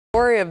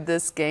Story of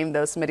this game,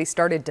 though, Smitty,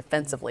 started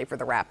defensively for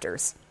the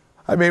Raptors.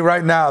 I mean,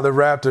 right now, the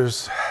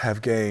Raptors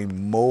have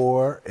gained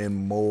more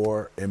and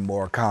more and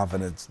more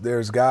confidence.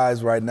 There's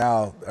guys right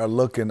now are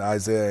looking,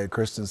 Isaiah and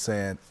Christian,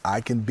 saying,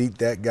 I can beat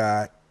that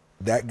guy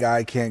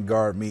can't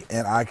guard me,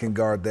 and I can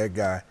guard that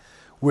guy.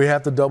 We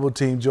have to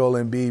double-team Joel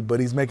Embiid,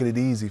 but he's making it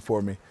easy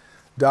for me.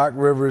 Doc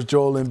Rivers,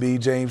 Joel Embiid,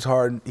 James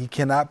Harden, he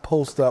cannot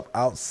post up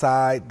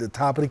outside the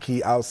top of the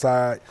key,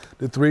 outside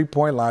the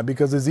three-point line,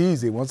 because it's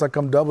easy. Once I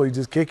come double, you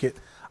just kick it.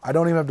 I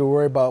don't even have to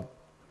worry about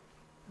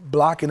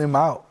blocking him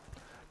out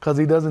because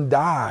he doesn't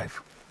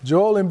dive.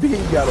 Joel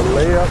Embiid got a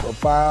layup, a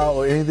foul,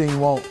 or anything he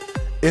wants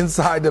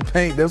inside the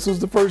paint. This was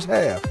the first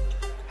half.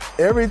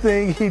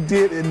 Everything he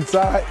did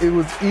inside, it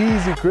was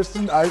easy,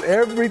 Christian.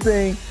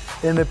 Everything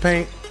in the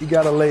paint, he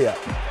got a layup,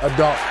 a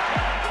dunk,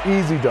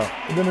 easy dunk.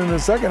 And then in the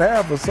second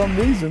half, for some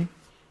reason,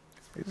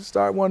 he just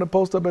started wanting to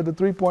post up at the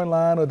three-point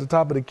line or the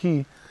top of the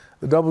key.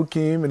 The double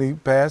team, and he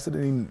passed it,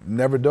 and he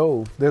never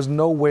dove. There's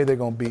no way they're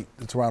going to beat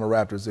the Toronto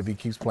Raptors if he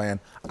keeps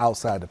playing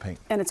outside the paint.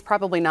 And it's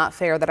probably not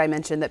fair that I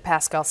mentioned that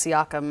Pascal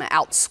Siakam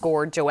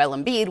outscored Joel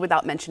Embiid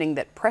without mentioning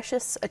that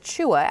Precious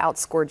Achiuwa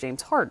outscored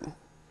James Harden.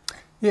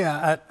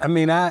 Yeah, I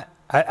mean, I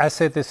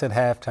said this at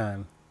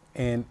halftime,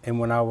 and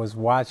when I was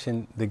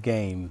watching the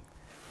game,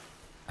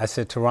 I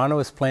said Toronto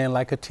is playing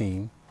like a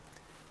team,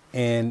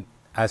 and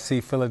I see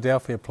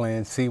Philadelphia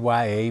playing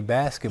CYA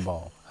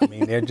basketball. I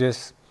mean, they're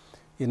just...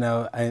 You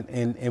know,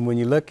 and when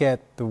you look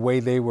at the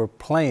way they were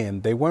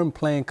playing, they weren't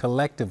playing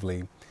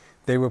collectively.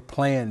 They were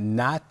playing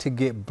not to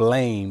get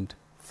blamed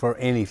for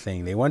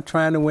anything. They weren't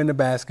trying to win the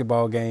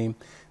basketball game.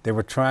 They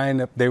were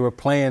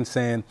playing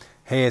saying,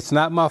 hey, it's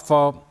not my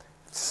fault.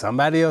 It's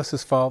somebody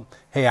else's fault.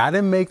 Hey, I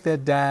didn't make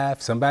that dive.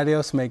 Somebody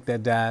else make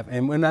that dive.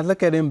 And when I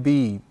look at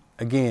Embiid,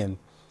 again,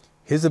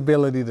 his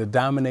ability to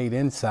dominate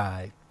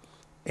inside.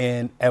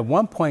 And at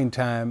one point in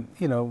time,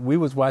 you know, we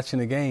was watching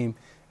the game,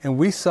 and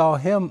we saw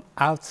him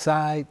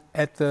outside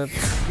at the,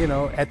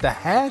 at the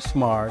hash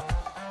mark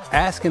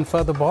asking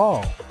for the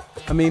ball.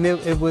 I mean,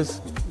 it was,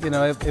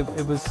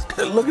 it was.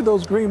 Look at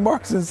those green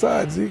marks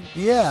inside, Zeke.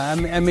 Yeah,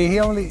 I mean, he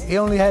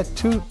only had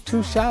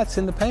two shots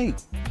in the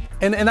paint.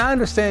 And I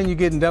understand you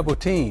getting double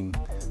teamed.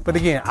 But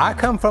again, I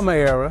come from an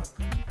era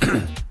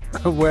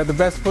where the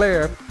best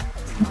player,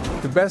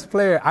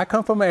 I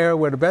come from an era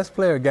where the best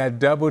player got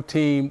double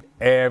teamed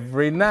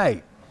every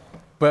night.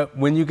 But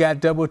when you got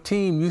double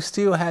teamed, you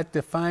still had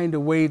to find a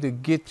way to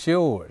get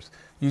yours.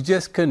 You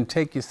just couldn't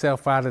take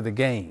yourself out of the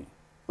game.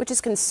 Which is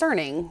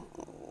concerning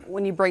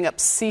when you bring up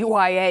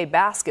CYA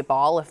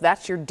basketball. If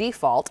that's your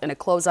default in a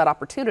closeout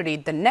opportunity,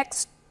 the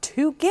next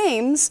two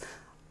games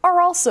are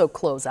also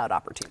closeout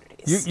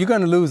opportunities. You're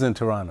going to lose in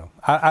Toronto.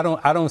 I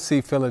don't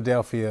see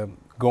Philadelphia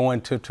going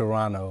to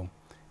Toronto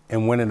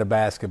and winning the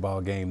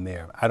basketball game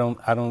there. I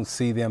don't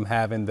see them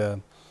having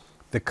the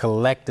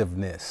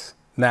collectiveness.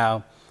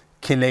 Now,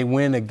 can they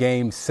win a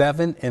Game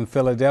 7 in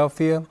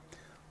Philadelphia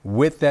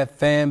with that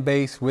fan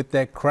base, with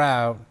that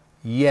crowd?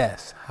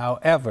 Yes.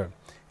 However,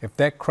 if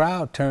that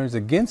crowd turns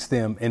against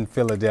them in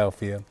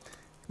Philadelphia,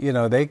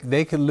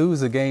 they could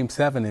lose a Game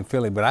 7 in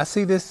Philly. But I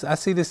see this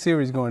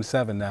series going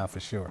 7 now for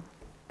sure.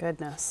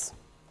 Goodness.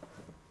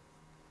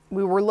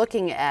 We were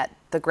looking at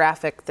the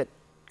graphic that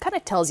kind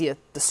of tells you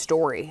the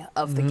story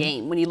of the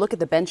game. When you look at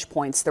the bench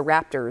points, the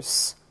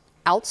Raptors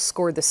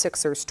outscored the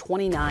Sixers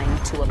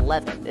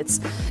 29-11. It's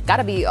got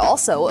to be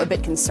also a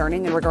bit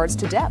concerning in regards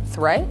to depth,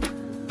 right?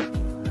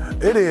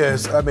 It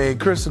is. I mean,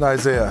 Chris and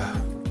Isaiah,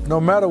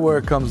 no matter where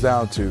it comes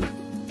down to,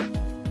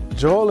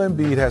 Joel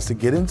Embiid has to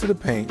get into the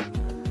paint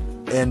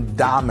and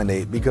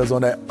dominate, because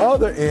on that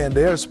other end,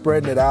 they're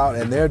spreading it out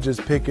and they're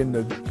just picking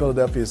the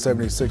Philadelphia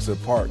 76ers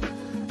apart.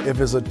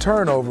 If it's a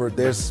turnover,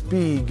 their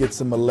speed gets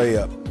them a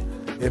layup.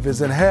 If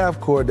it's in half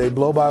court, they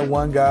blow by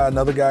one guy,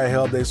 another guy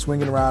help, they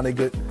swing it around, they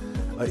get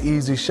an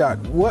easy shot.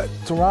 What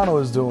Toronto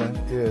is doing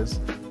is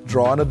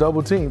drawing a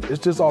double team.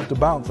 It's just off the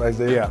bounce,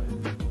 Isaiah.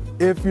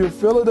 Yeah. If you're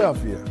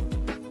Philadelphia,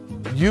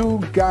 you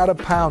got to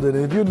pound it.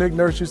 And if you're Nick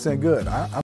Nurse, you're saying, good, I'm